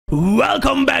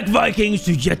Welcome back, Vikings,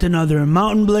 to yet another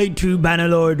Mountain Blade 2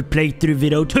 Bannerlord playthrough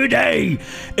video. Today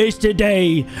is the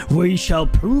day we shall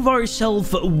prove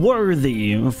ourselves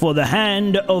worthy for the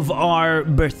hand of our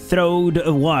betrothed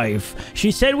wife.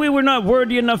 She said we were not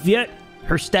worthy enough yet.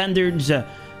 Her standards,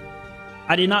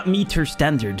 I did not meet her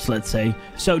standards, let's say.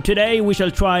 So today we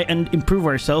shall try and improve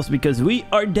ourselves because we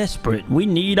are desperate. We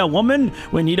need a woman,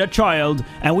 we need a child,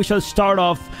 and we shall start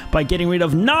off by getting rid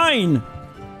of nine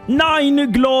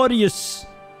glorious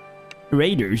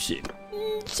raiders.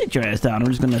 Sit your ass down. I'm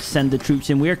just gonna send the troops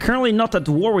in. We are currently not at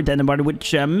war with anybody,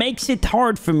 which makes it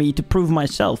hard for me to prove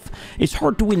myself. It's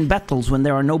hard to win battles when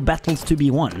there are no battles to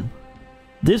be won.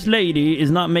 This lady is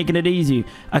not making it easy.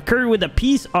 Occurred with a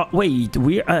peace. Wait,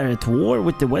 we are at war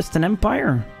with the Western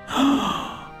Empire.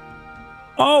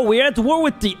 Oh, we're at war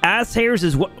with the ass hairs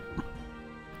as well.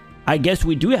 I guess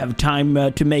we do have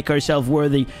time to make ourselves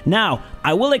worthy. Now,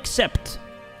 I will accept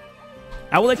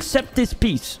this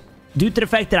peace due to the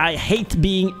fact that I hate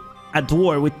being at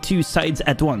war with two sides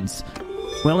at once.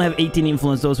 We only have 18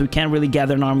 influence though, so we can't really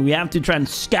gather an army. We have to try and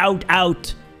scout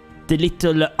out the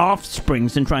little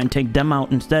offsprings and try and take them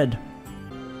out instead.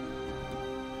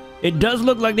 It does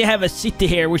look like they have a city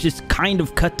here, which is kind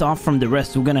of cut off from the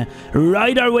rest. We're gonna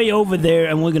ride our way over there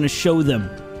and we're gonna show them.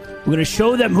 We're gonna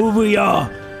show them who we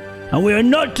are. And we are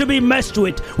not to be messed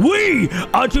with. We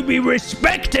are to be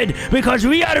respected because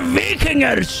we are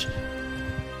Vikingers.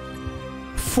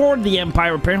 For the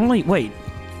Empire, apparently. Wait.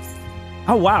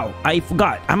 Oh, wow. I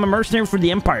forgot. I'm a mercenary for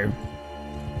the Empire.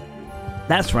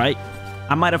 That's right.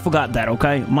 I might have forgot that,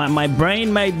 okay? My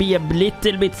brain might be a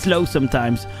little bit slow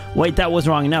sometimes. Wait, that was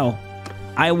wrong. No.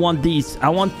 I want these. I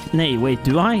want... Nay, wait,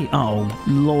 do I? Oh,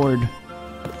 Lord.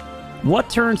 What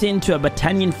turns into a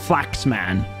Battanian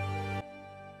Flaxman?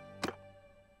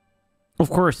 Of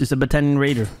course, it's a Battanian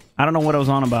Raider. I don't know what I was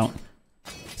on about.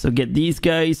 So get these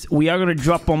guys. We are going to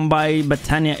drop on by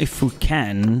Battania if we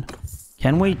can.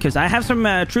 Can we? Because I have some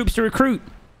troops to recruit.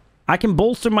 I can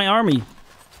bolster my army.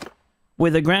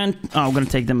 With a grand... Oh, I'm going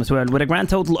to take them as well. With a grand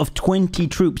total of 20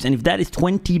 troops. And if that is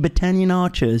 20 Battanian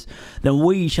archers, then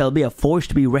we shall be a force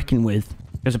to be reckoned with.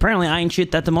 Because apparently I ain't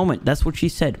shit at the moment. That's what she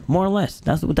said. More or less.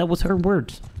 That was her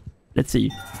words. Let's see.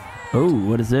 Oh,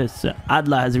 what is this?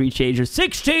 Adla has reached age of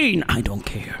 16. I don't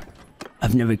care.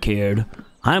 I've never cared.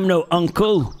 I'm no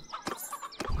uncle.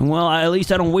 Well, at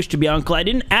least I don't wish to be uncle. I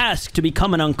didn't ask to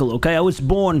become an uncle, okay? I was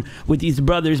born with these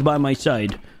brothers by my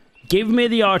side. Give me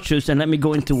the archers and let me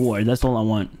go into war. That's all I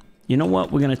want. You know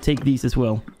what? We're going to take these as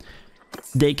well.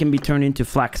 They can be turned into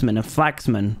Flaxmen. And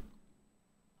Flaxmen,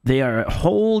 they are a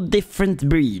whole different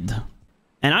breed.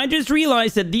 And I just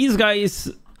realized that these guys...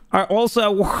 are also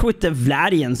at war with the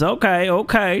Vladians. Okay,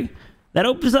 okay. That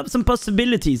opens up some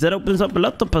possibilities. That opens up a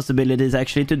lot of possibilities,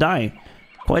 actually, to die.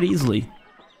 Quite easily.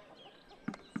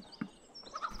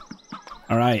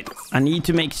 Alright. I need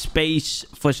to make space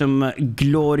for some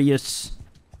glorious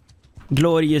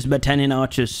Battanian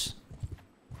archers.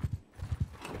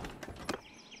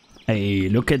 Hey,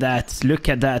 look at that. Look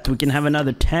at that. We can have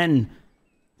another 10.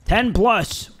 10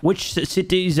 plus. Which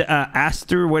city is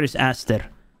Aster? Where is Aster?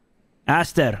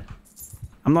 Aster.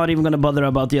 I'm not even going to bother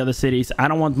about the other cities. I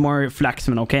don't want more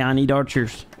Flaxmen, okay? I need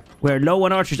archers. We're low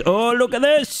on archers. Oh, look at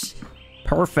this!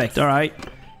 Perfect, alright.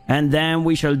 And then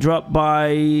we shall drop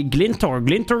by Glintor.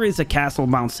 Glintor is a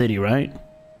castle-bound city, right?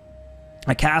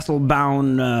 A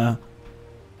castle-bound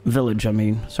village, I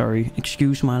mean. Sorry.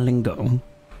 Excuse my lingo.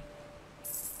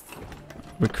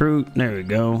 Recruit. There we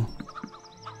go.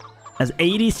 That's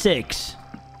 86.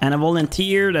 And a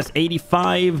volunteer, that's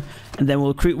 85. And then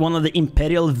we'll recruit one of the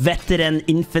Imperial Veteran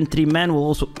Infantrymen. We'll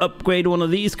also upgrade one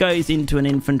of these guys into an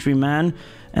infantryman.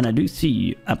 And I do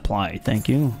see apply. Thank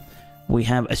you. We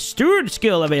have a steward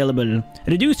skill available.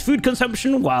 Reduce food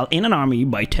consumption while in an army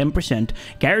by 10%.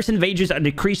 Garrison wages are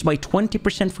decreased by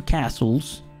 20% for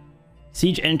castles.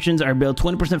 Siege engines are built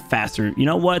 20% faster. You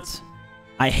know what?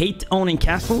 I hate owning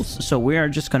castles, so we are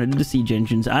just going to do the siege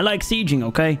engines. I like sieging,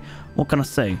 okay? What can I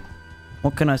say?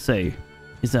 What can I say?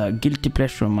 It's a guilty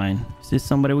pleasure of mine. Is this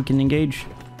somebody we can engage?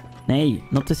 Nay,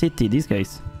 not the city. These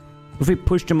guys. If we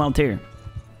push them out here,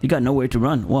 you got nowhere to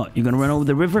run. What? You gonna run over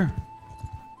the river?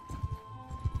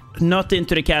 Not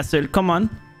into the castle. Come on.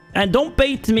 And don't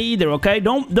bait me either, okay?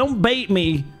 Don't bait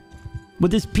me with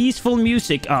this peaceful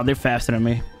music. Oh, they're faster than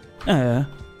me. We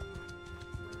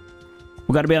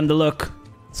gotta be on the look.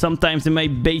 Sometimes they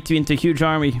might bait you into a huge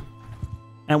army.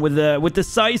 And with the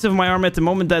size of my army at the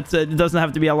moment, that it doesn't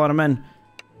have to be a lot of men.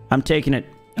 I'm taking it.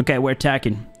 Okay, we're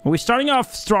attacking. We're starting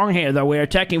off strong here, though. We're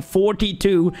attacking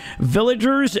 42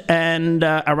 villagers and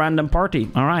a random party.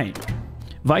 All right.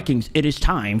 Vikings, it is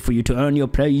time for you to earn your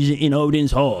place in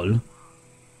Odin's Hall.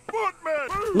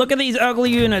 Look at these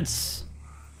ugly units.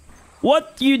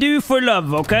 What you do for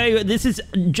love, okay? This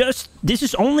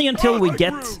is only until we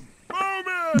get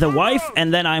the wife,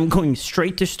 and then I'm going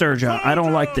straight to Sturgia. I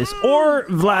don't like this. Or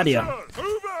Vladia.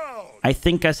 I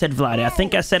think I said Vladia. I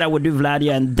think I said I would do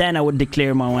Vladia, and then I would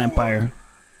declare my own empire.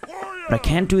 But I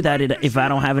can't do that if I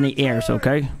don't have any heirs,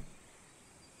 okay?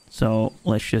 So,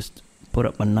 let's just put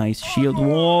up a nice shield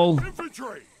wall.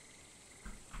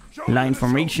 Line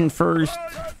formation first.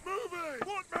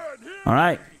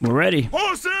 Alright, we're ready.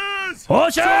 Horses!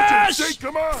 Horses!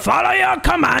 Follow your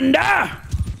commander!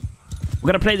 We're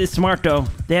gonna play this smart, though.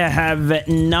 They have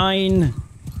 9...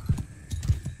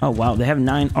 Oh, wow. They have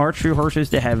 9 archery horses.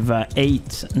 They have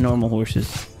 8 normal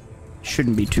horses.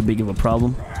 Shouldn't be too big of a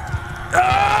problem.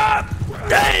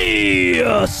 Hey!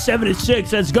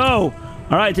 76. Let's go.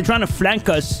 All right. They're trying to flank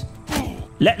us.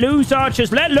 Let loose,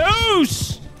 archers. Let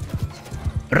loose!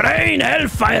 Rain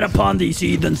hellfire upon these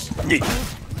heathens.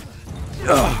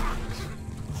 Oh,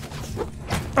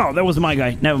 that was my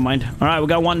guy. Never mind. All right. We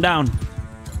got one down.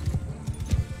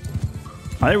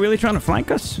 Are they really trying to flank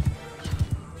us?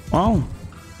 Oh.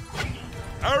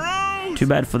 Arrows! Too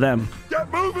bad for them. Get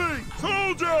moving!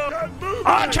 Soldier! Get moving!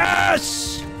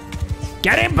 Archers!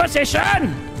 Get in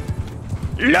position!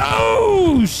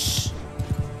 Loose!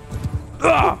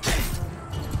 There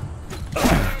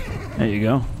you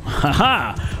go.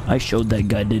 Haha! I showed that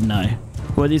guy, didn't I?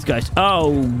 Who are these guys?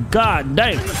 Oh, god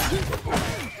damn!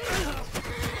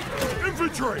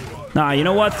 Infantry! Nah, you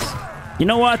know what? You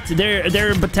know what?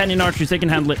 They're battalion archers. They can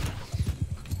handle it.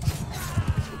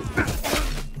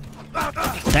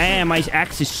 Damn, my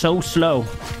axe is so slow.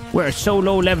 We're so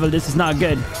low level. This is not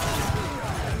good.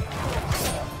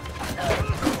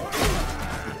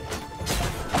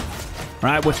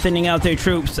 Alright, we're thinning out their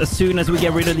troops. As soon as we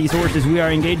get rid of these horses, we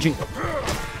are engaging.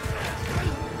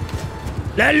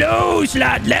 Let loose,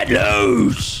 lad! Let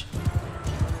loose!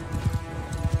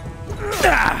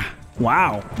 Ah,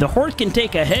 wow. The horse can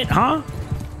take a hit, huh?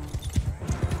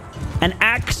 An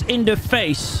axe in the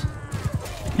face.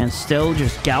 And still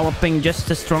just galloping just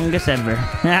as strong as ever.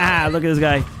 Ah, look at this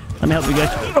guy. Let me help you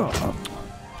guys. Oh.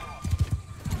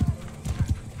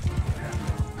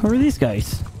 Who are these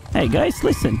guys? Hey, guys,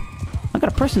 listen. I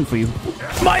got a present for you.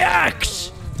 My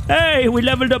axe! Hey, we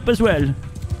leveled up as well.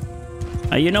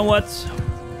 You know what?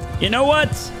 You know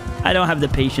what? I don't have the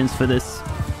patience for this.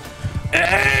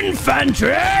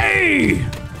 Infantry!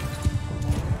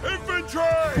 Infantry!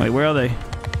 Wait, where are they?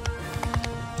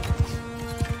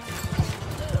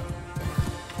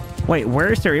 Wait,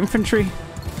 where is their infantry?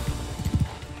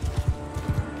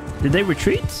 Did they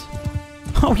retreat?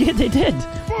 Oh, yeah, they did.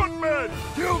 Footmen!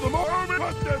 Kill them all!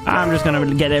 I'm just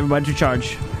gonna get everybody to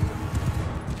charge.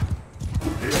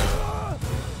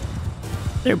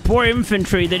 Their poor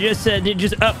infantry, they just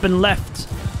up and left.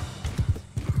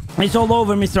 It's all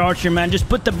over, Mr. Archer, man. Just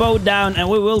put the bow down and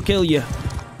we will kill you.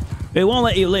 We won't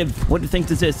let you live. What do you think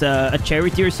this is? A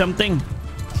charity or something?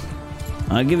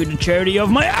 I'll give you the charity of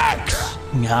my axe.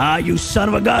 Ah, you son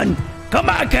of a gun. Come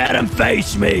back at and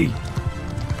face me.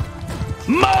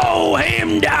 Mow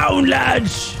him down,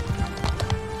 lads.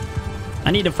 I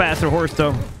need a faster horse,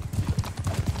 though.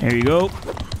 There you go.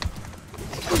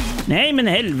 Nej, men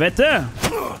helvete.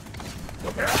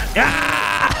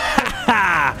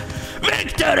 Ah!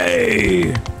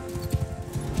 Victory!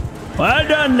 Well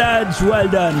done, lads. Well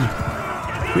done.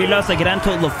 We lost a grand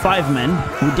total of 5 men.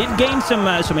 We did gain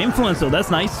some influence, though.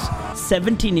 That's nice.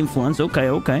 17 influence. Okay,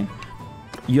 okay.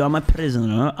 You are my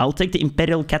prisoner. I'll take the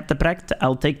Imperial Cataphract.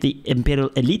 I'll take the Imperial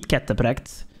Elite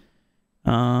Cataphract.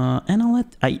 And I'll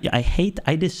let...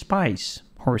 I despise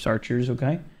horse archers,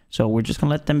 okay? So we're just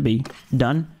gonna let them be.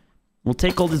 Done. We'll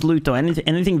take all this loot, though.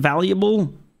 Anything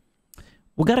valuable?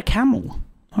 We got a camel.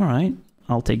 All right.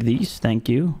 I'll take these. Thank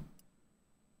you.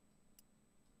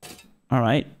 All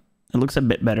right. It looks a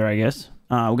bit better, I guess.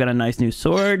 We got a nice new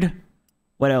sword.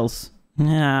 What else?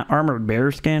 Yeah, armored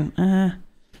bear skin.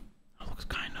 Looks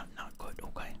kind of not good.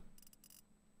 Okay.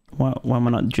 Why am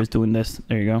I not just doing this?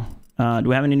 There you go. Do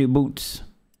we have any new boots?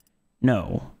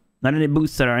 No. Not any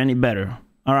boots that are any better.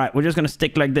 All right. We're just going to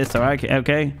stick like this. All right.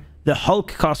 Okay. The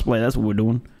Hulk cosplay. That's what we're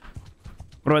doing.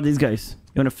 What about these guys?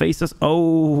 You want to face us?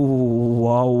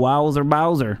 Oh, wowzer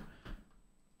Bowser.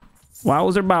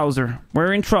 Wowzer Bowser.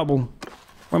 We're in trouble.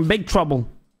 We're in big trouble.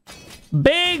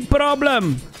 Big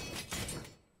problem.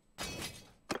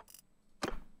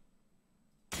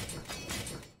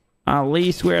 At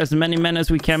least we're as many men as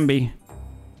we can be.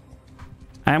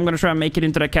 I am going to try and make it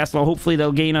into the castle. Hopefully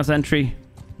they'll gain us entry.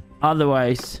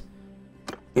 Otherwise...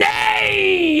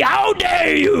 Nay! How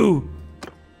dare you!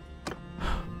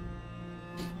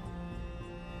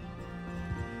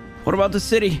 What about the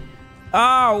city?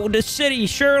 Oh, the city,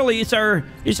 surely it's our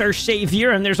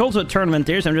savior, and there's also a tournament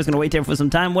there, so I'm just gonna wait there for some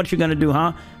time. What you gonna do,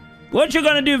 huh? What you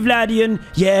gonna do, Vladian?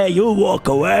 Yeah, you'll walk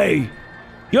away.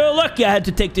 You're lucky I had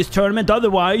to take this tournament,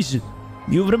 otherwise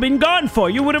you would have been gone for.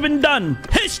 You would have been done.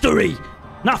 History!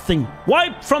 Nothing.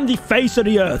 Wiped from the face of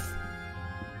the earth.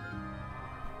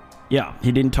 Yeah,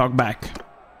 he didn't talk back.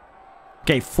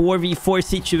 Okay, 4v4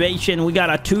 situation. We got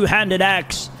a two-handed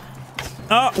axe.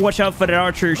 Oh, watch out for the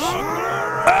archers.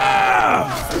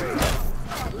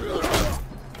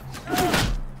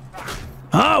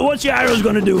 Huh? What's your arrows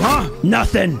gonna do, huh?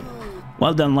 Nothing.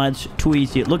 Well done, lads. Too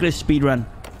easy. Look at this speed run.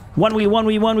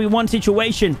 1v1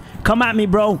 situation. Come at me,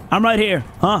 bro. I'm right here.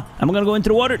 Huh? Am I gonna go into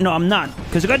the water? No, I'm not.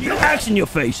 Because I got your axe in your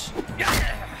face.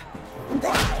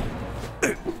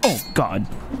 Oh, God.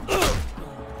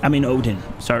 I mean, Odin.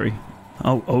 Sorry.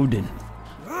 Oh, Odin.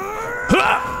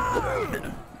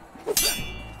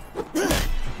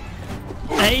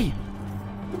 Hey.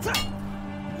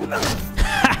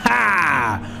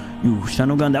 You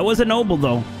son of a gun. That was a noble,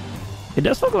 though. It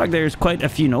does look like there's quite a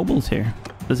few nobles here.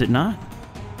 Does it not?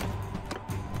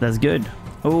 That's good.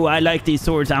 Oh, I like these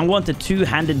swords. I want a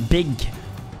two-handed big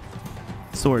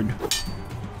sword.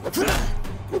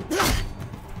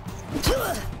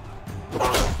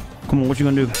 Come on, what you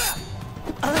gonna do?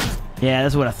 Yeah,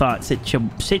 that's what I thought. Sit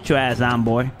your ass down,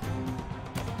 boy.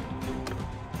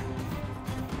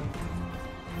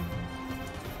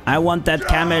 I want that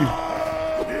camel.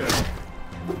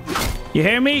 You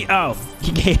hear me? Oh,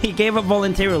 he gave up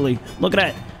voluntarily. Look at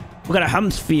that. We got a hum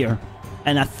sphere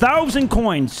and 1,000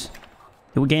 coins.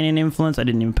 Did we gain any influence? I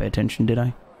didn't even pay attention, did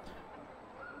I?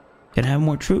 Can I have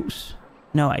more troops?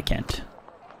 No, I can't.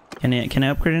 Can I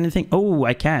upgrade anything? Oh,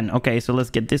 I can. Okay, so let's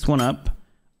get this one up.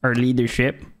 Our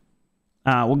leadership.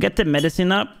 We'll get the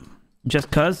medicine up just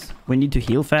because we need to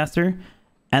heal faster.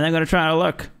 And I'm going to try our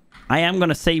luck. I am going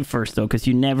to save first, though, because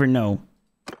you never know.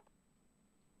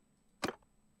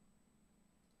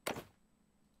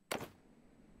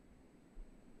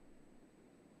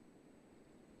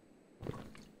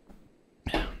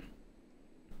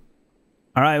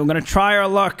 All right, we're going to try our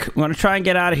luck. We're going to try and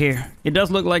get out of here. It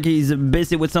does look like he's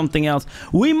busy with something else.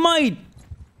 We might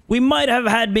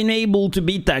have been able to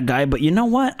beat that guy, but you know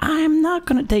what? I'm not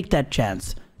going to take that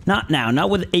chance. Not now. Not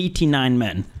with 89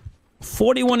 men.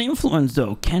 41 influence,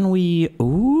 though. Can we...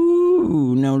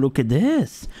 Ooh, now look at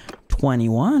this.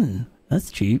 21.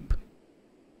 That's cheap.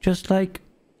 Just like...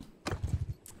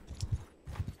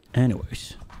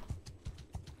 Anyways.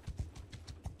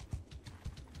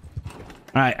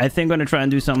 Alright, I think I'm gonna try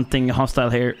and do something hostile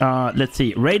here. Let's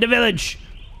see. Raid the village!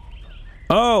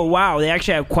 Oh, wow. They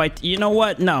actually have quite... You know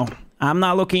what? No. I'm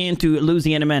not looking into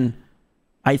losing any men.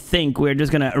 I think we're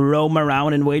just gonna roam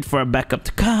around and wait for a backup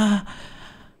to...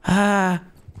 Oh,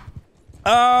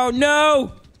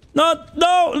 no!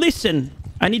 No! Listen!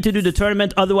 I need to do the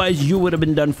tournament, otherwise you would have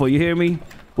been done for. You hear me?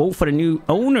 Vote for the new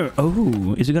owner.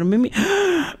 Oh, is it gonna be me?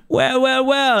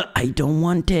 Well. I don't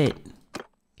want it.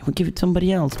 Can we give it to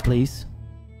somebody else, please?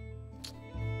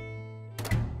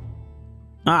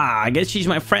 I guess she's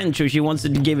my friend, so she wants to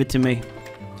give it to me.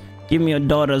 Give me a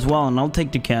daughter as well, and I'll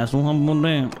take the castle. How about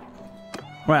that?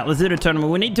 Right, let's do the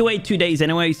tournament. We need to wait 2 days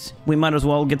anyways. We might as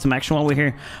well get some action while we're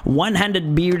here.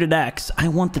 One-handed bearded axe. I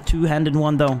want the two-handed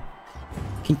one, though. You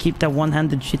can keep that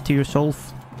one-handed shit to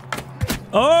yourself.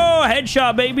 Oh,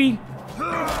 headshot, baby.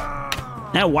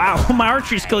 Now, wow. My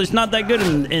archery skill is not that good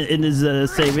in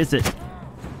this save, is it?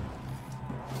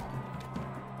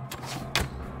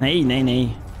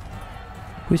 Nay.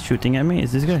 Who's shooting at me?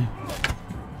 Is this guy?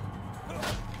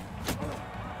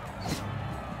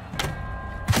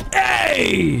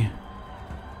 Hey!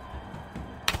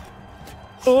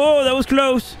 Oh, that was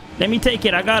close. Let me take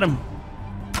it. I got him.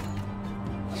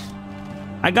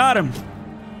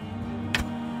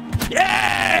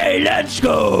 Yay! Let's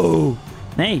go!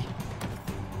 Hey.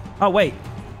 Oh, wait.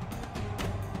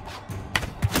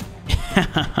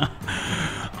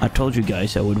 I told you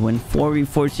guys I would win.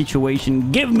 4v4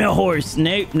 situation. Give me a horse.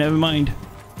 No, never mind.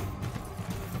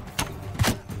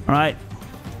 Alright.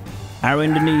 Arrow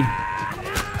in the knee.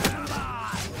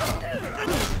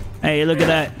 Hey, look at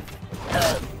that.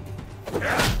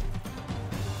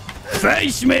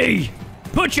 Face me!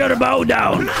 Put your bow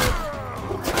down!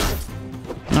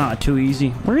 Ah, too easy.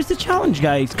 Where's the challenge,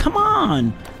 guys? Come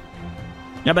on!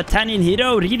 You're a battalion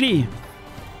hero, really?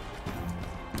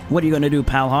 What are you gonna do,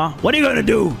 pal, huh? What are you gonna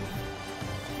do?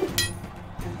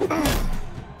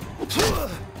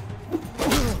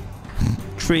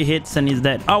 Three hits and he's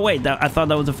dead. Oh, wait. I thought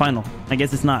that was the final. I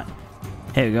guess it's not.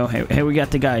 Here we go. Here we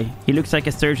got the guy. He looks like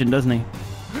a surgeon, doesn't he?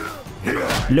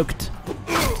 Looked.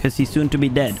 Because he's soon to be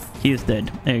dead. He is dead.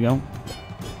 There you go.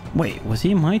 Wait, was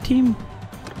he in my team?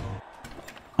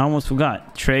 I almost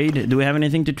forgot. Trade. Do we have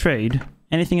anything to trade?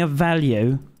 Anything of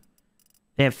value?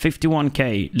 They have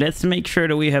 51k. Let's make sure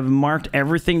that we have marked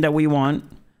everything that we want.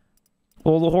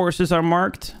 All the horses are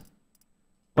marked.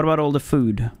 What about all the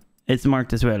food? It's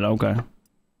marked as well. Okay.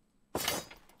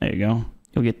 There you go.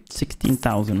 You'll get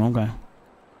 16,000. Okay.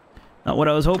 Not what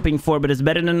I was hoping for, but it's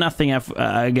better than nothing,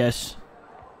 I guess.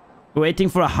 We're waiting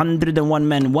for 101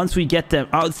 men. Once we get them...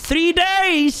 Oh, 3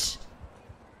 days!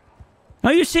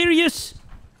 Are you serious?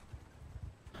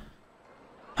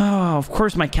 Oh, of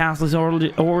course my castle is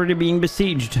already being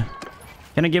besieged.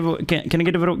 Can I give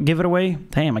it away?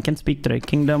 Damn, I can't speak today.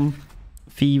 Kingdom,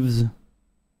 thieves,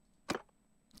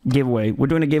 giveaway. We're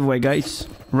doing a giveaway, guys,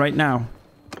 right now.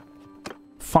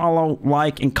 Follow,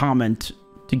 like, and comment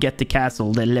to get the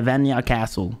castle, the Levenia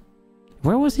Castle.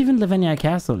 Where was even Levenia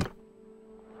Castle?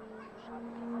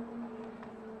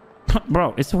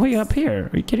 Bro, it's way up here.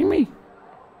 Are you kidding me?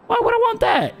 Why would I want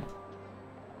that?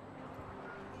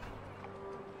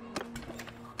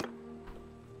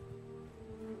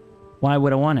 Why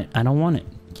would I want it? I don't want it.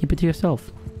 Keep it to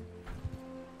yourself.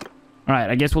 Alright,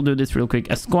 I guess we'll do this real quick.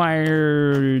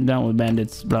 Esquire, down with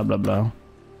bandits, blah, blah, blah.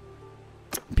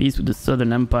 Peace with the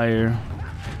Southern Empire.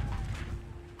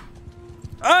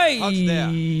 Hey! What's there?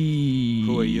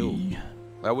 Who are you?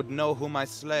 I would know whom I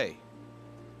slay.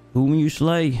 Whom you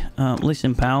slay?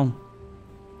 Listen, pal.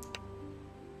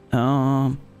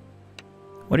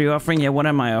 What are you offering? Yeah, what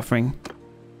am I offering?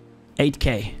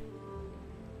 8k.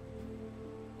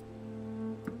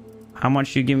 How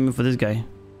much you giving me for this guy?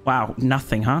 Wow,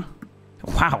 nothing, huh?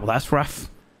 Wow, that's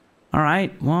rough. All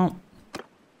right, well,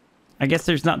 I guess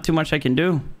there's not too much I can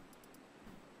do.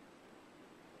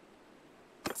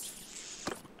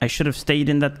 I should have stayed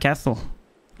in that castle,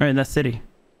 or in that city.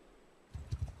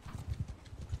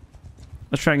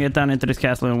 Let's try and get down into this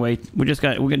castle and wait. We're just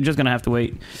gonna have to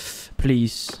wait,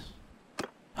 please.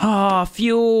 Ah,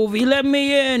 Fuel, he let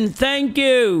me in. Thank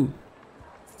you.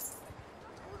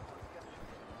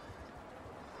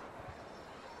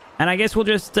 And I guess we'll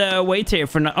just wait here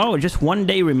for now. Oh, just 1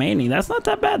 day remaining. That's not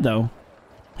that bad, though.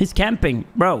 He's camping.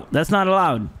 Bro, that's not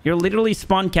allowed. You're literally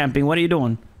spawn camping. What are you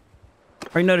doing?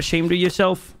 Are you not ashamed of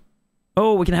yourself?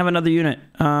 Oh, we can have another unit.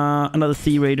 Another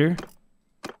Sea Raider.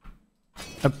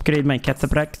 Upgrade my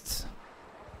cataphracts.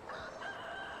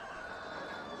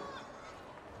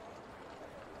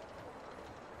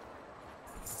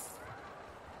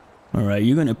 Alright,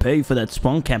 you're gonna pay for that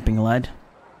spawn camping, lad.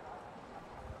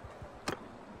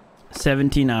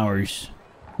 17 hours.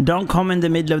 Don't come in the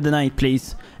middle of the night,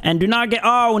 please. And do not get...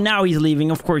 Oh, now he's leaving.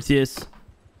 Of course he is.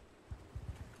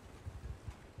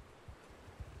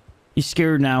 He's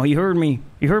scared now. He heard me.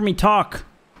 He heard me talk.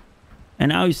 And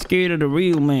now he's scared of the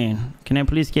real man. Can I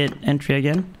please get entry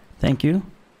again? Thank you.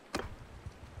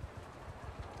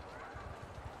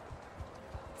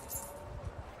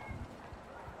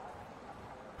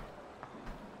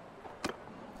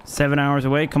 Seven hours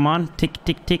away. Come on. Tick,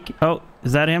 tick, tick. Oh,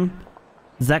 is that him?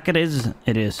 Zach it is.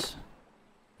 It is.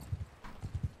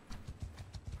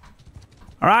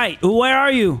 Alright, where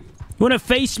are you? You wanna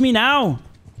face me now?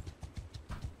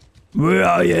 Where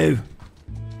are you?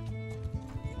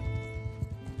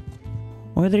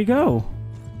 Where did he go?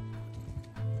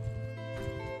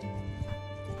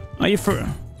 Are you for...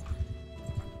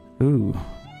 Ooh.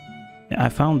 Yeah, I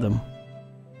found them.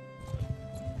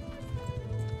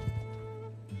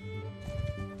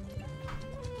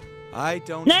 I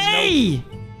don't Nay! know.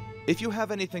 If you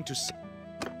have anything to say...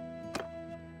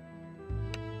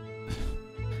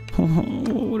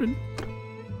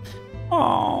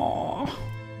 Oh,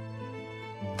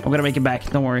 I'm gonna make it back.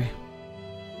 Don't worry.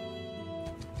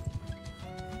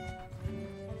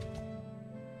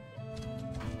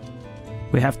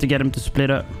 We have to get him to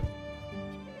split up.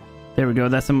 There we go.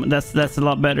 That's a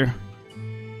lot better.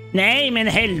 Nej, men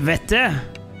helvete!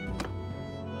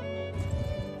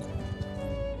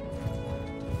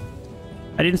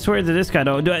 I didn't swear to this guy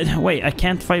though. Wait, I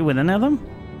can't fight with any of them?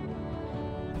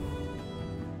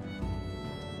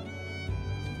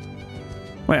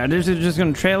 Wait, are they just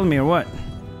gonna trail me or what?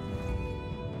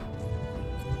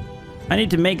 I need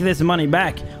to make this money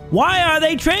back. Why are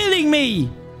they trailing me?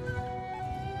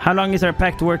 How long is our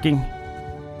pact working?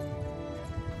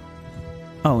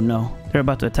 Oh no, they're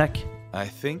about to attack. I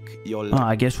think you're... Oh,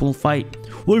 I guess we'll fight.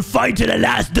 We'll fight to the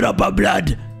last drop of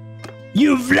blood.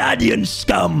 You Vladian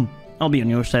scum. I'll be on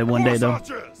your side one day though.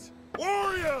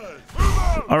 Warriors,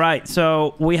 Alright,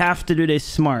 so we have to do this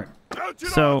smart.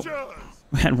 So...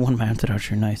 We had one mounted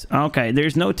archer, nice. Okay,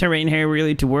 there's no terrain here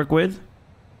really to work with.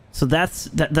 So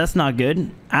that's not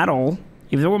good at all.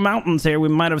 If there were mountains here, we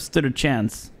might have stood a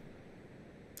chance.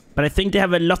 But I think they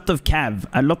have a lot of cav.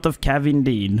 A lot of cav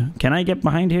indeed. Can I get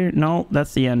behind here? No,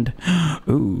 that's the end.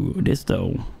 Ooh, this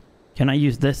though. Can I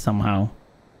use this somehow?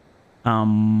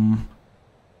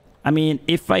 I mean,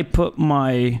 if I put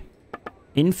my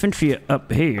infantry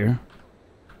up here,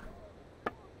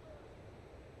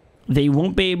 they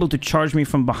won't be able to charge me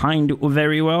from behind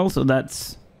very well. So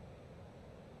that's...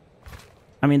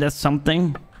 I mean, that's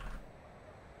something.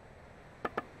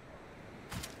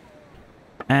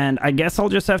 And I guess I'll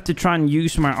just have to try and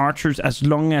use my archers as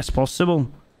long as possible.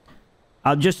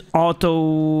 I'll just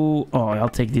auto... Oh, I'll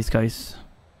take these guys.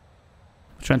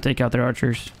 I'll try and take out their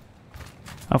archers.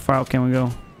 How far out can we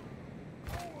go?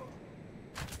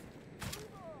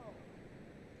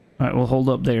 Alright, we'll hold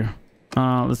up there.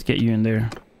 Let's get you in there.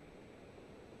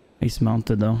 He's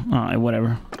mounted though. Alright,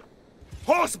 whatever.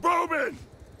 Horse bowman!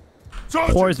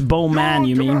 Horse bowman,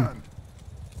 you mean?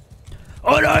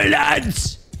 Alright,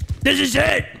 lads! This is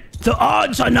it! The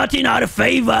odds are not in our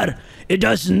favor. It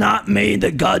does not mean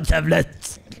the gods have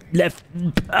left...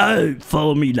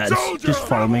 follow me, lads. Soldier, Just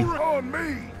follow me. On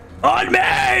me! On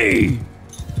me!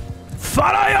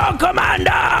 Follow your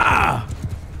commander!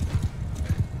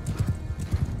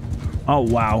 Oh,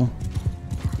 wow.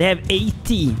 They have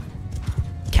 80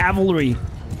 cavalry.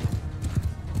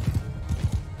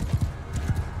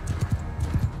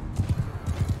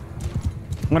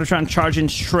 I'm gonna try and charge in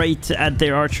straight at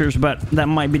their archers, but that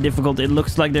might be difficult. It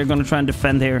looks like they're gonna try and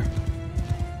defend here.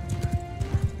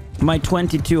 My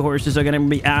 22 horses are gonna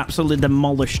be absolutely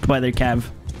demolished by their cav.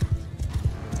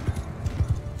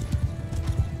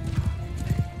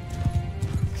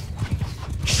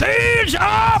 Shields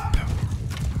up!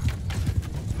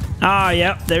 Ah,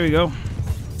 yeah, there we go.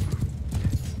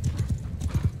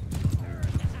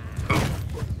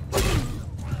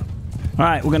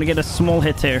 Alright, we're gonna get a small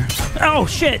hit here. Oh,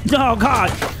 shit! Oh, God!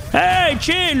 Hey,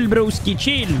 chill, broski,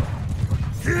 chill!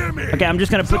 Hear me! Okay, I'm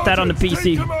just gonna put that on the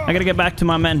PC. I gotta get back to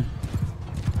my men.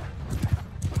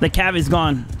 The cav is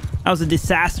gone. That was a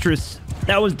disastrous...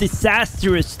 That was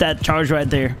disastrous, that charge right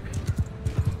there.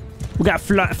 We got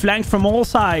flanked from all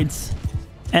sides.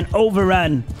 And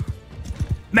overrun.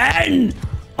 Men!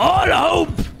 All hope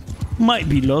Might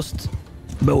be lost.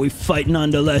 but we fight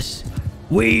nonetheless.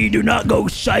 We do not go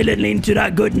silently into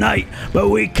that good night, but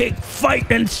we kick,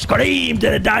 fight, and scream to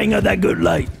the dying of that good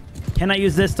light. Can I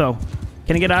use this, though?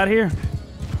 Can I get out of here?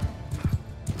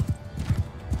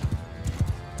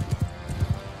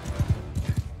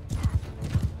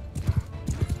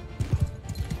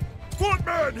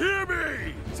 Footmen, hear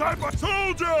me! Sniper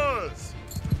soldiers!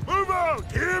 Move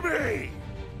out! Hear me!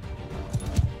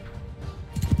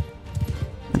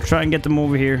 Try and get them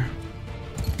over here.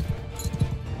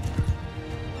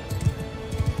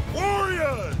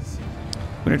 Warriors!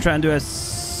 I'm gonna try and do a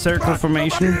circle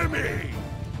formation, Hear me!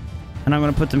 and I'm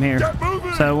gonna put them here. Get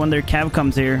moving! So when their cav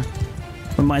comes here,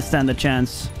 we might stand a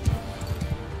chance.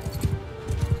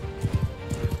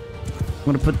 I'm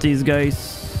gonna put these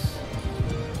guys.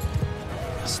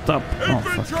 Stop. Oh,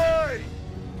 fuck. Infantry!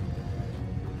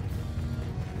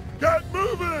 Get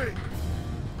moving!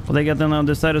 Will they get them on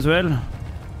this side as well?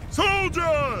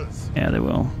 Soldiers! Yeah, they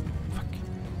will. Fuck.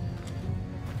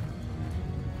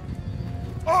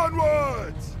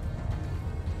 Onwards!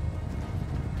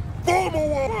 Formal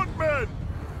war! Footmen!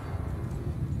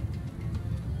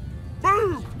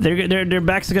 Move! Their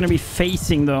backs are gonna be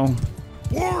facing though.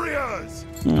 Warriors!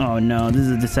 Oh no, this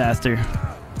is a disaster.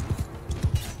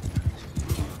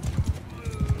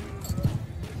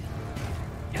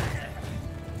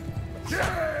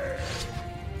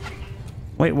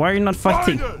 Wait, why are you not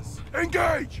fighting? Fighters!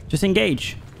 Engage! Just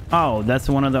engage. Oh, that's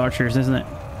one of the archers, isn't it?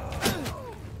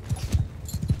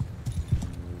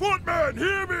 Footmen,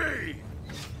 hear me!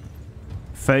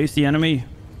 Face the enemy.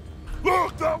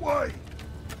 Look that way!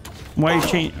 Why are you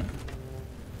changing?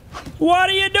 What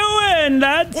are you doing,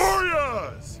 lads?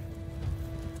 Warriors!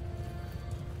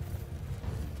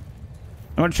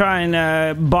 I'm gonna try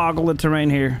and boggle the terrain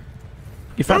here.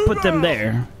 If I put them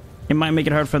there, it might make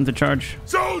it hard for them to charge.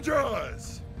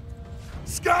 Soldiers!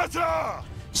 Scatter!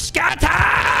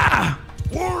 Scatter!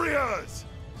 Warriors!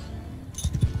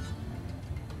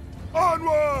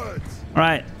 Onwards! All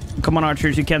right, come on,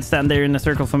 archers. You can't stand there in the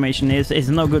circle formation. It's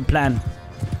no good plan.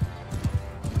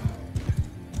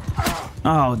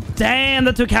 Oh, damn!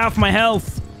 That took half my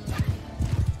health.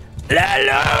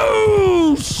 Let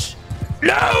loose!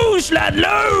 Loose, let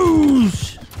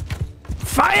loose!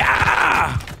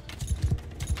 Fire!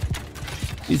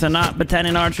 These are not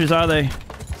battalion archers, are they?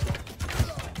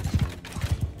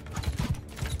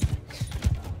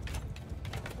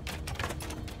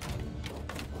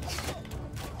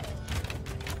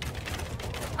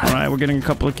 Alright, we're getting a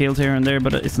couple of kills here and there,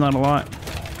 but it's not a lot.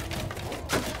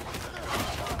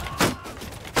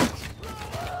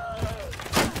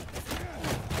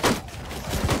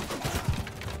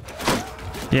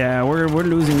 Yeah, we're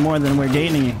losing more than we're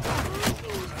gaining.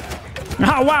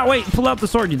 Oh, wow, wait. Pull out the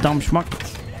sword, you dumb schmuck.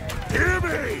 Hear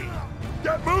me!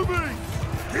 Get moving!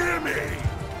 Hear me!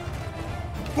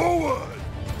 Forward!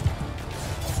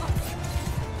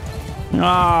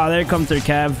 Ah, there comes their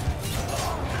cav.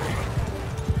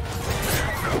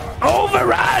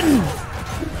 Overrun!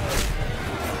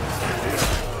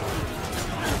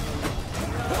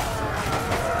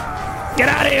 Get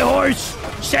out of here, horse!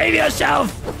 Save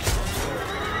yourself!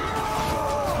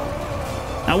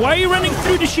 Now, why are you running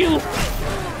through the shield?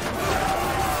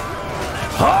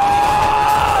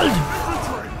 Hold!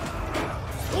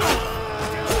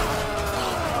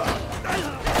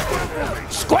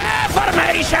 Square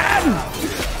formation!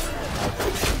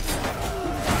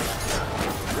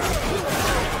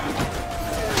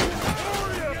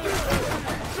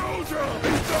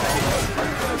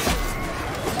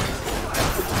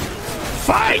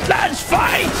 Fight, lads,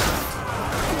 fight!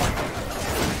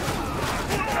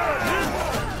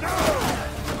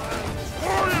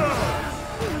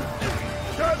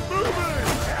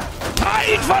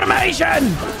 Tight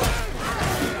formation!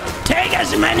 Take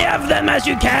as many of them as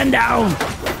you can down.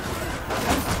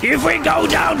 If we go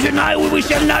down tonight, we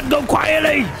shall not go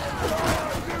quietly.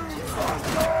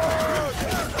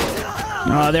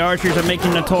 The archers are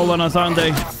making a toll on us, aren't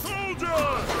they?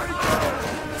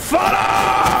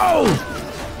 Follow!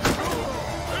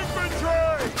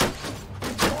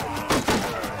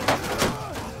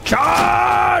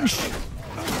 Charge!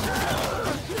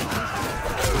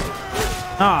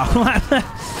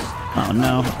 Oh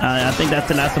no. I think that's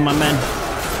the last of my men.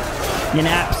 Getting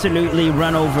absolutely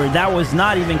run over. That was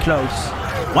not even close.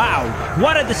 Wow.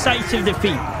 What a decisive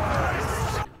defeat.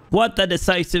 What a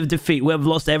decisive defeat. We have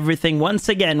lost everything. Once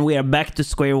again, we are back to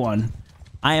square one.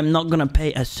 I am not going to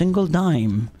pay a single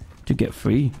dime to get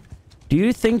free. Do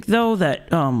you think, though, that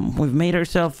we've made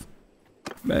ourselves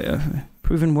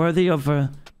proven worthy of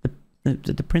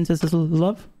the princess's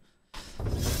love?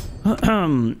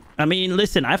 I mean,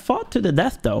 listen, I fought to the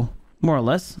death, though, more or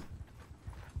less.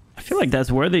 I feel like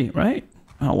that's worthy, right?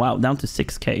 Oh, wow, down to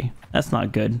 6K. That's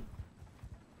not good.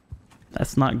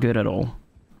 That's not good at all.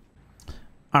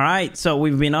 All right, so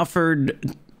we've been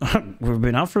offered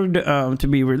to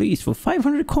be released for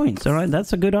 500 coins. All right,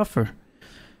 that's a good offer.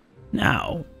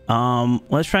 Now,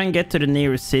 let's try and get to the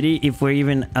nearest city if we're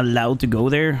even allowed to go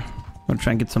there. I'll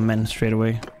try and get some men straight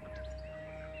away.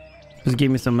 Just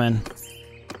give me some men.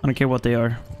 I don't care what they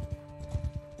are.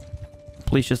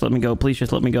 Please just let me go. Please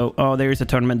just let me go. Oh, there's a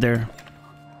tournament there.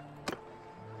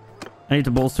 I need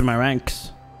to bolster my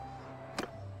ranks.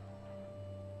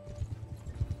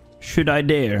 Should I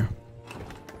dare?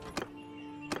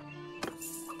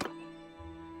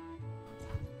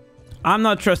 I'm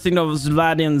not trusting those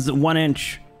Vladians 1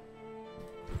 inch.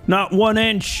 Not 1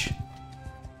 inch.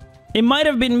 It might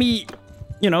have been me,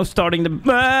 you know, starting the...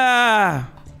 Ah!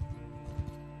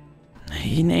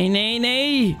 Nay, nay, nay,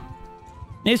 nay.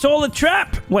 It's all a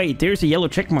trap. Wait, there's a yellow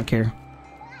check mark here.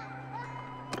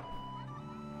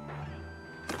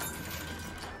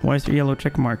 Why is there a yellow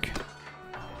check mark?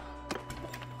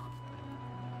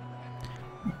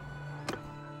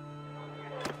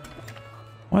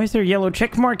 Why is there a yellow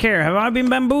check mark here? Have I been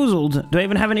bamboozled? Do I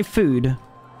even have any food?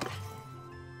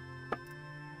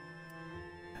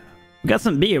 We got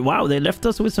some beer. Wow, they left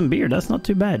us with some beer. That's not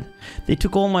too bad. They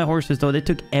took all my horses, though. They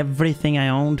took everything I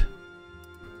owned.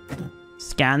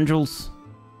 Scoundrels.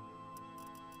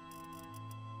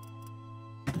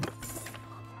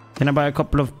 Can I buy a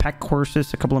couple of pack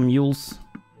horses? A couple of mules?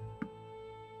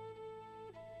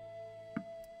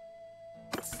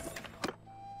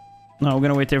 No, we're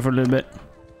gonna wait there for a little bit.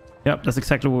 Yep, that's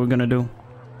exactly what we're gonna do.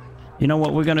 You know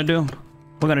what we're gonna do?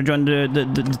 We're gonna join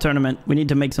the tournament. We need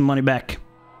to make some money back.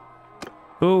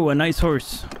 Oh, a nice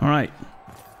horse. All right.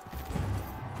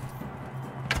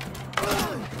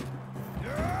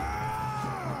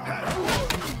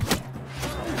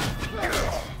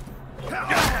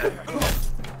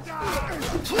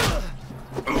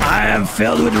 I am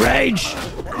filled with rage.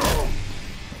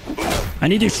 I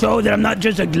need to show that I'm not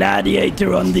just a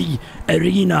gladiator on the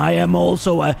arena. I am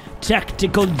also a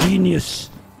tactical genius.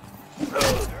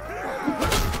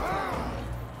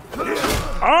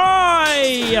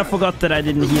 I forgot that I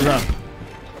didn't heal up.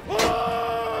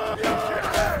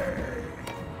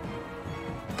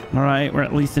 All right, we're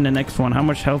at least in the next one. How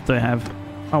much health do I have?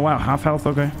 Oh, wow, half health.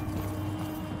 Okay.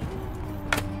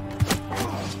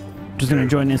 Just gonna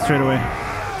join in straight away.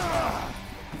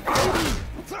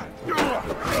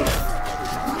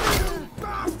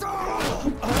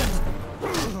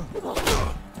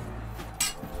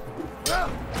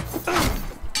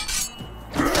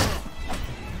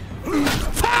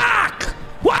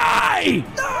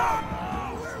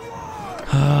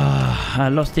 I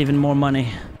lost even more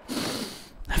money.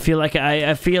 I feel like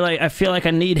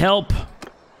I need help.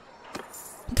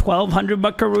 1,200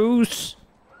 buckaroos.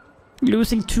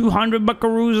 Losing 200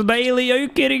 buckaroos daily. Are you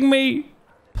kidding me?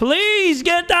 Please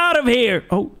get out of here.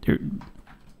 Oh, there.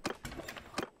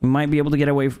 We might be able to get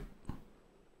away.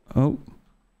 Oh.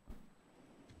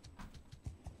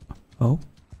 Oh.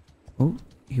 Oh.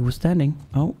 He was standing.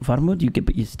 Oh, Varmud,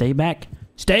 you stay back.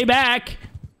 Stay back.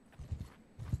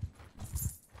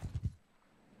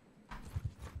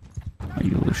 Are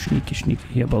you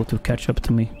sneaky about to catch up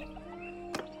to me?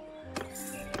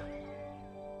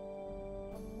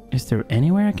 Is there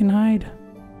anywhere I can hide?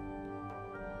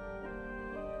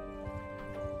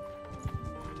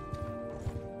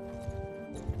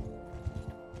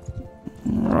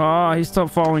 Oh, he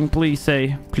stopped falling. Please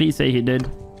say he did.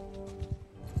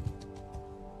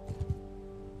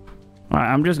 Alright,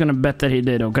 I'm just gonna bet that he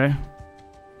did, okay?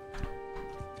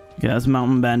 Yeah, that's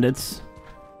mountain bandits.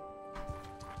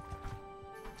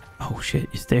 Oh shit,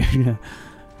 is there?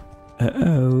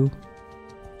 Uh-oh.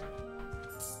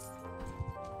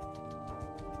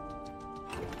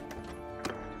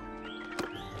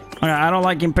 Alright, I don't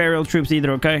like Imperial troops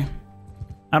either, okay?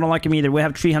 I don't like them either. We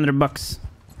have 300 bucks.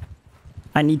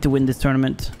 I need to win this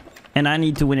tournament. And I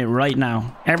need to win it right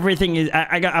now. Everything is...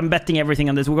 I'm betting everything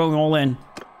on this. We're going all in.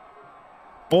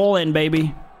 All in,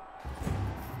 baby.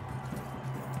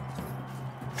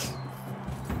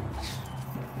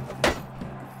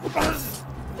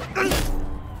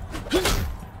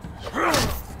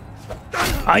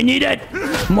 I need it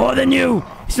more than you.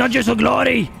 It's not just for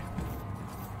glory.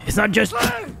 It's not just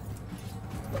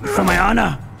for my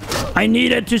honor. I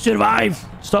need it to survive.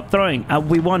 Stop throwing.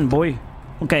 We won, boy.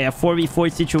 Okay, a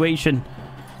 4v4 situation.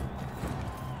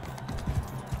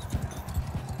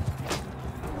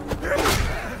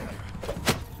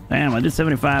 Damn, I did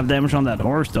 75 damage on that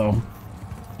horse, though.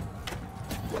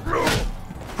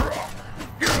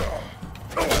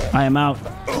 I am out.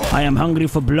 I am hungry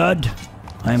for blood.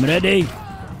 I am ready.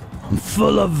 I'm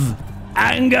full of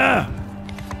anger.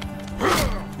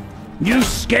 You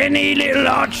skinny little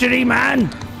archery man.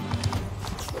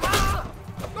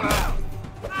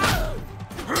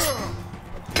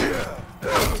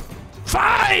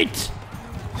 Fight!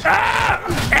 Ah!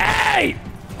 Hey!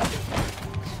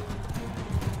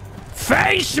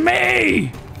 Face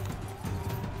me!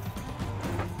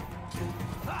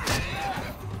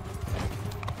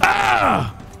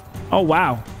 Ah! Oh,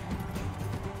 wow.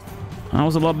 I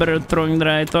was a lot better at throwing than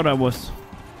I thought I was.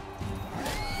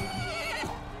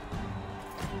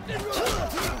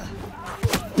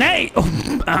 Hey!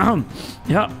 Oh,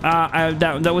 yeah,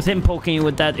 that was him poking you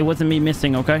with that. It wasn't me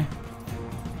missing, okay?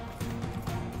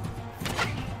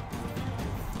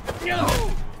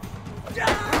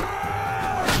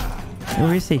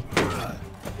 Where is he?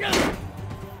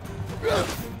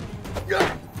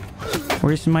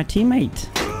 Where's my teammate?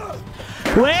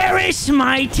 Where is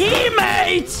my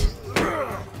teammate?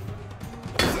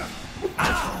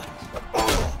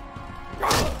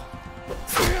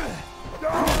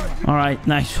 All right,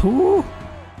 nice. Ooh.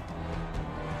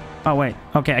 Oh, wait.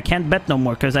 Okay, I can't bet no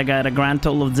more because I got a grand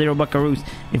total of 0 buckaroos.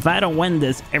 If I don't win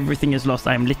this, everything is lost.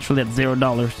 I am literally at $0.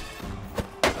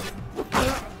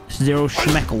 0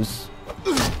 schmeckles.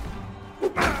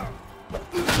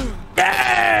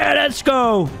 Yeah, let's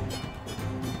go.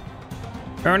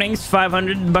 Earnings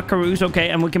 500 buckaroos. Okay,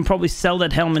 and we can probably sell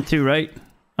that helmet too, right?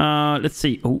 Let's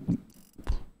see. Oh.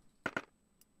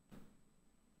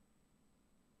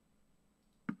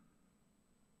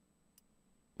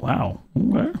 Wow.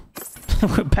 Okay.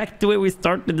 We're back to where we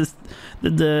started this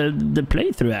the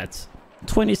playthrough at.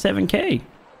 27k.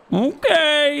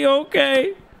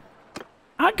 Okay.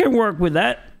 I can work with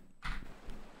that.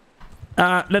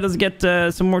 Let us get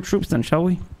some more troops then, shall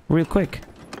we? Real quick.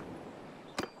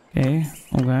 Okay.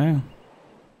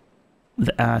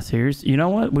 The ass here's. You know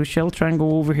what? We shall try and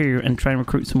go over here and try and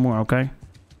recruit some more, okay?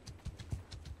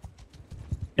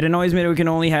 It annoys me that we can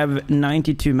only have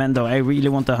 92 men, though. I really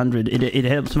want 100. It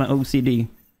helps my OCD.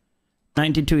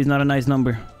 92 is not a nice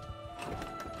number.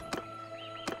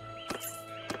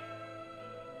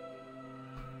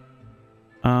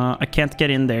 I can't get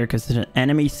in there because it's an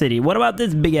enemy city. What about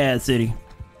this big-ass city?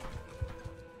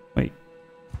 Wait.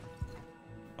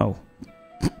 Oh.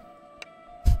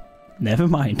 Never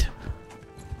mind.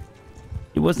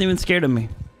 He wasn't even scared of me.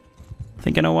 I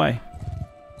think I know why.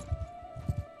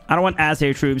 I don't want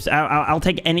ass-air troops. I'll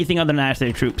take anything other than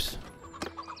ass-air troops.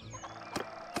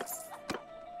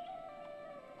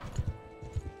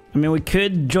 I mean, we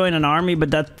could join an army,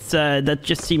 but that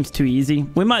just seems too easy.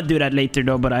 We might do that later,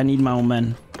 though, but I need my own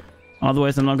men.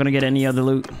 Otherwise, I'm not going to get any other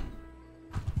loot.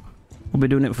 We'll be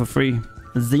doing it for free.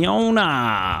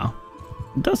 Ziona.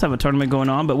 It does have a tournament going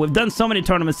on, but we've done so many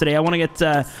tournaments today. I want to get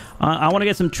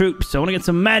some troops. I want to get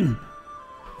some men.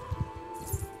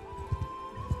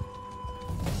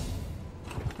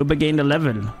 Uba gained a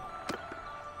level.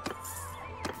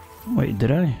 Wait,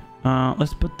 did I?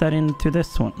 Let's put that into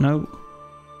this one. No.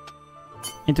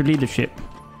 Into leadership.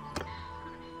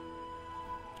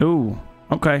 Ooh,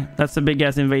 okay. That's a big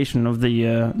ass invasion of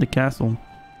the castle.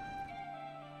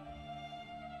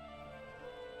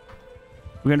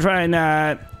 We're gonna try and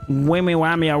whammy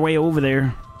whammy our way over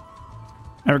there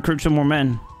and recruit some more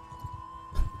men.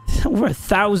 Over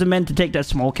 1,000 men to take that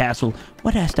small castle.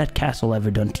 What has that castle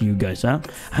ever done to you guys, huh?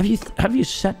 Have you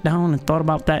sat down and thought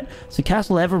about that? Has the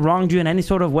castle ever wronged you in any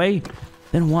sort of way?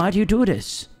 Then why do you do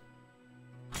this?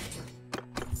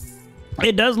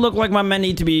 It does look like my men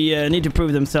need to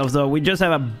prove themselves, though. We just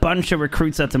have a bunch of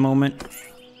recruits at the moment.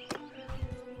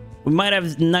 We might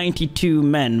have 92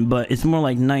 men, but it's more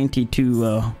like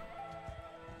 92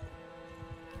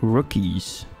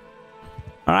 rookies.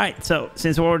 Alright, so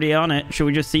since we're already on it, should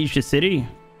we just siege the city?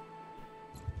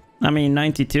 I mean,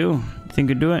 92. You think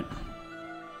we'd do it?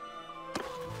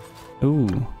 Ooh.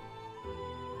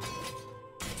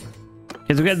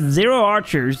 Because we got 0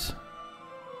 archers.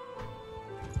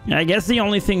 I guess the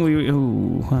only thing we...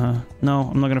 Ooh,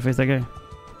 no, I'm not gonna face that guy.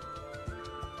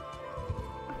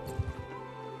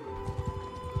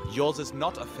 Yours is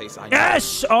not a face I know.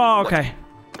 Yes! Oh, okay.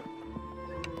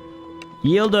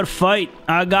 Yield or fight.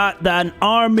 I got an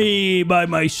army by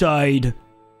my side.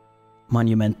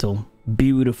 Monumental.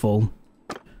 Beautiful.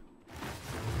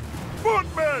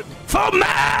 Footmen!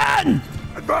 Footmen!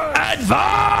 Advance!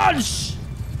 Advance!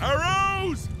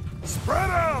 Arrows! Spread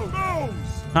out! Bows!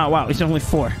 Oh, wow. It's only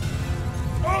 4.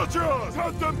 Archers!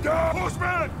 Hunt them down!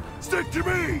 Horsemen! Stick to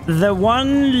me! The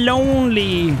one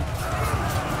lonely...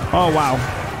 Oh, wow.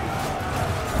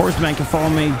 Horseman can follow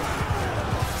me.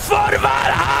 For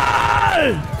Valhalla!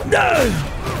 No!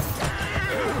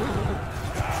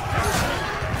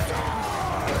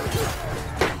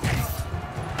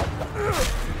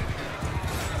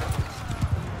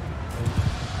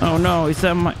 Oh no, is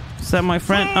that my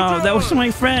friend? Oh, that was my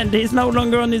friend. He's no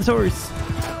longer on his horse.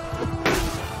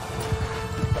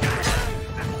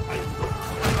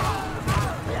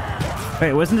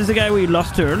 Wait, wasn't this the guy we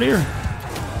lost to earlier?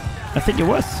 I think it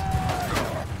was.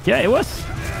 Yeah, it was.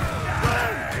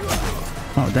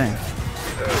 Oh, dang.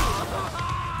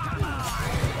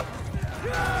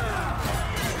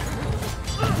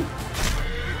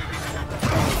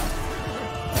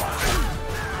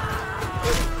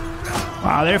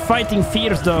 Wow, they're fighting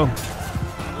fierce, though.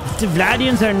 The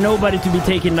Vladians are nobody to be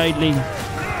taken lightly.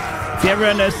 If you ever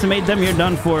underestimate them, you're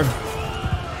done for.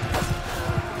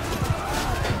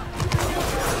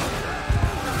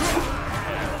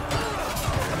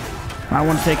 I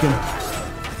want to take him.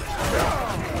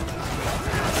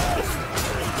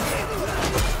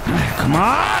 Come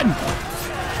on!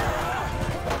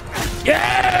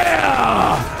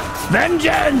 Yeah!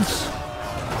 Vengeance!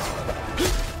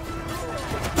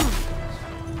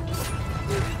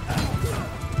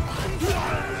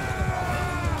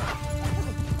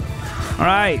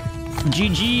 Alright.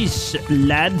 GG's,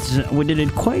 lads. We did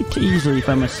it quite easily, if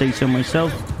I must say so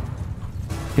myself.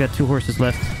 We got 2 horses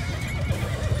left.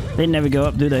 They never go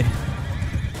up, do they?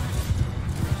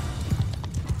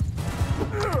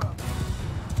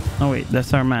 Oh wait,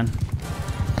 that's our man.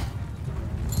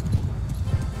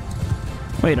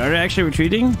 Wait, are they actually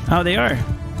retreating? Oh, they are.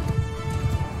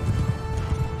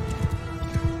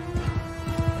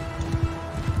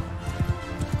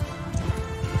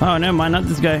 Oh, never mind, not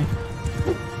this guy.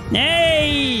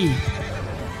 Hey!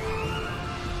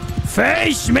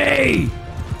 Face me!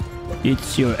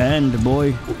 It's your end,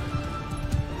 boy.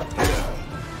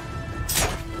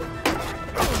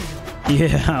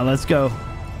 Yeah, let's go.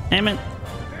 Damn it.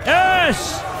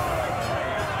 Yes!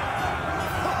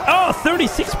 Oh,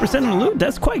 36% of the loot.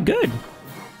 That's quite good.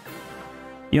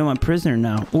 You're my prisoner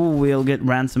now. Oh, we'll get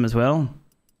ransom as well.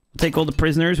 Take all the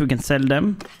prisoners. We can sell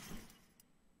them.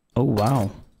 Oh,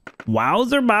 wow.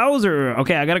 Wowzer Bowser.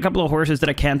 Okay, I got a couple of horses that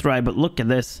I can't ride, but look at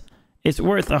this. It's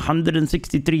worth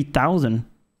 163,000.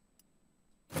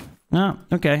 Ah,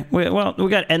 okay. Well, we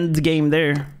got end game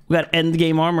there. We got end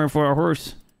game armor for our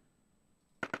horse.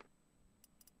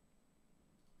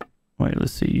 Wait,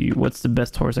 let's see. What's the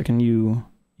best horse I can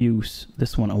use?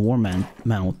 This one, a war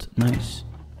mount. Nice.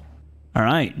 All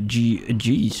right,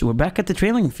 geez, we're back at the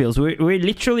trailing fields. We're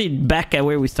literally back at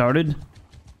where we started.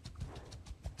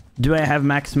 Do I have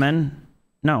max men?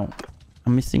 No,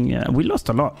 I'm missing. We lost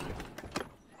a lot,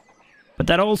 but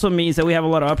that also means that we have a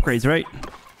lot of upgrades, right?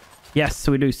 Yes,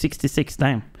 we do. 66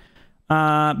 time.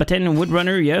 Battalion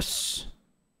Woodrunner, yes.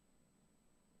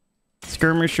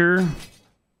 skirmisher.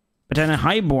 Battalion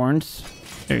highborns.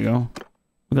 There you go.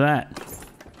 Look at that.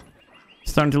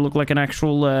 Starting to look like an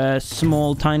actual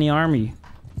small, tiny army.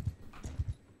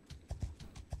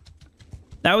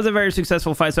 That was a very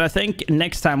successful fight. So I think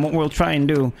next time what we'll try and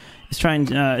do is try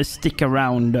and stick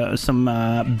around some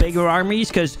bigger armies,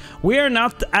 because we are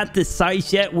not at the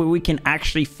size yet where we can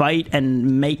actually fight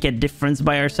and make a difference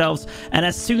by ourselves. And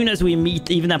as soon as we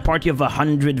meet even a party of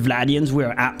 100 Vladians, we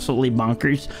are absolutely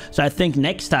bonkers. So I think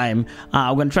next time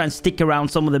we're going to try and stick around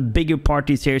some of the bigger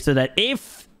parties here, so that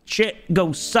if shit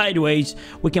goes sideways,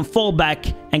 we can fall back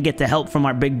and get the help from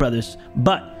our big brothers.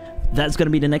 But that's gonna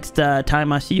be the next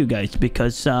time I see you guys,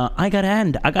 because I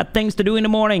got things to do in the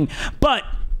morning. But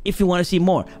if you want to see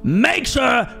more, make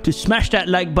sure to smash that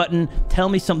like button. Tell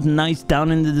me something nice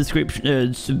down in the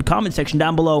description, comment section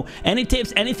down below. Any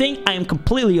tips, anything, I am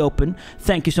completely open.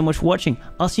 Thank you so much for watching.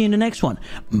 I'll see you in the next one.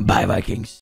 Bye, Vikings.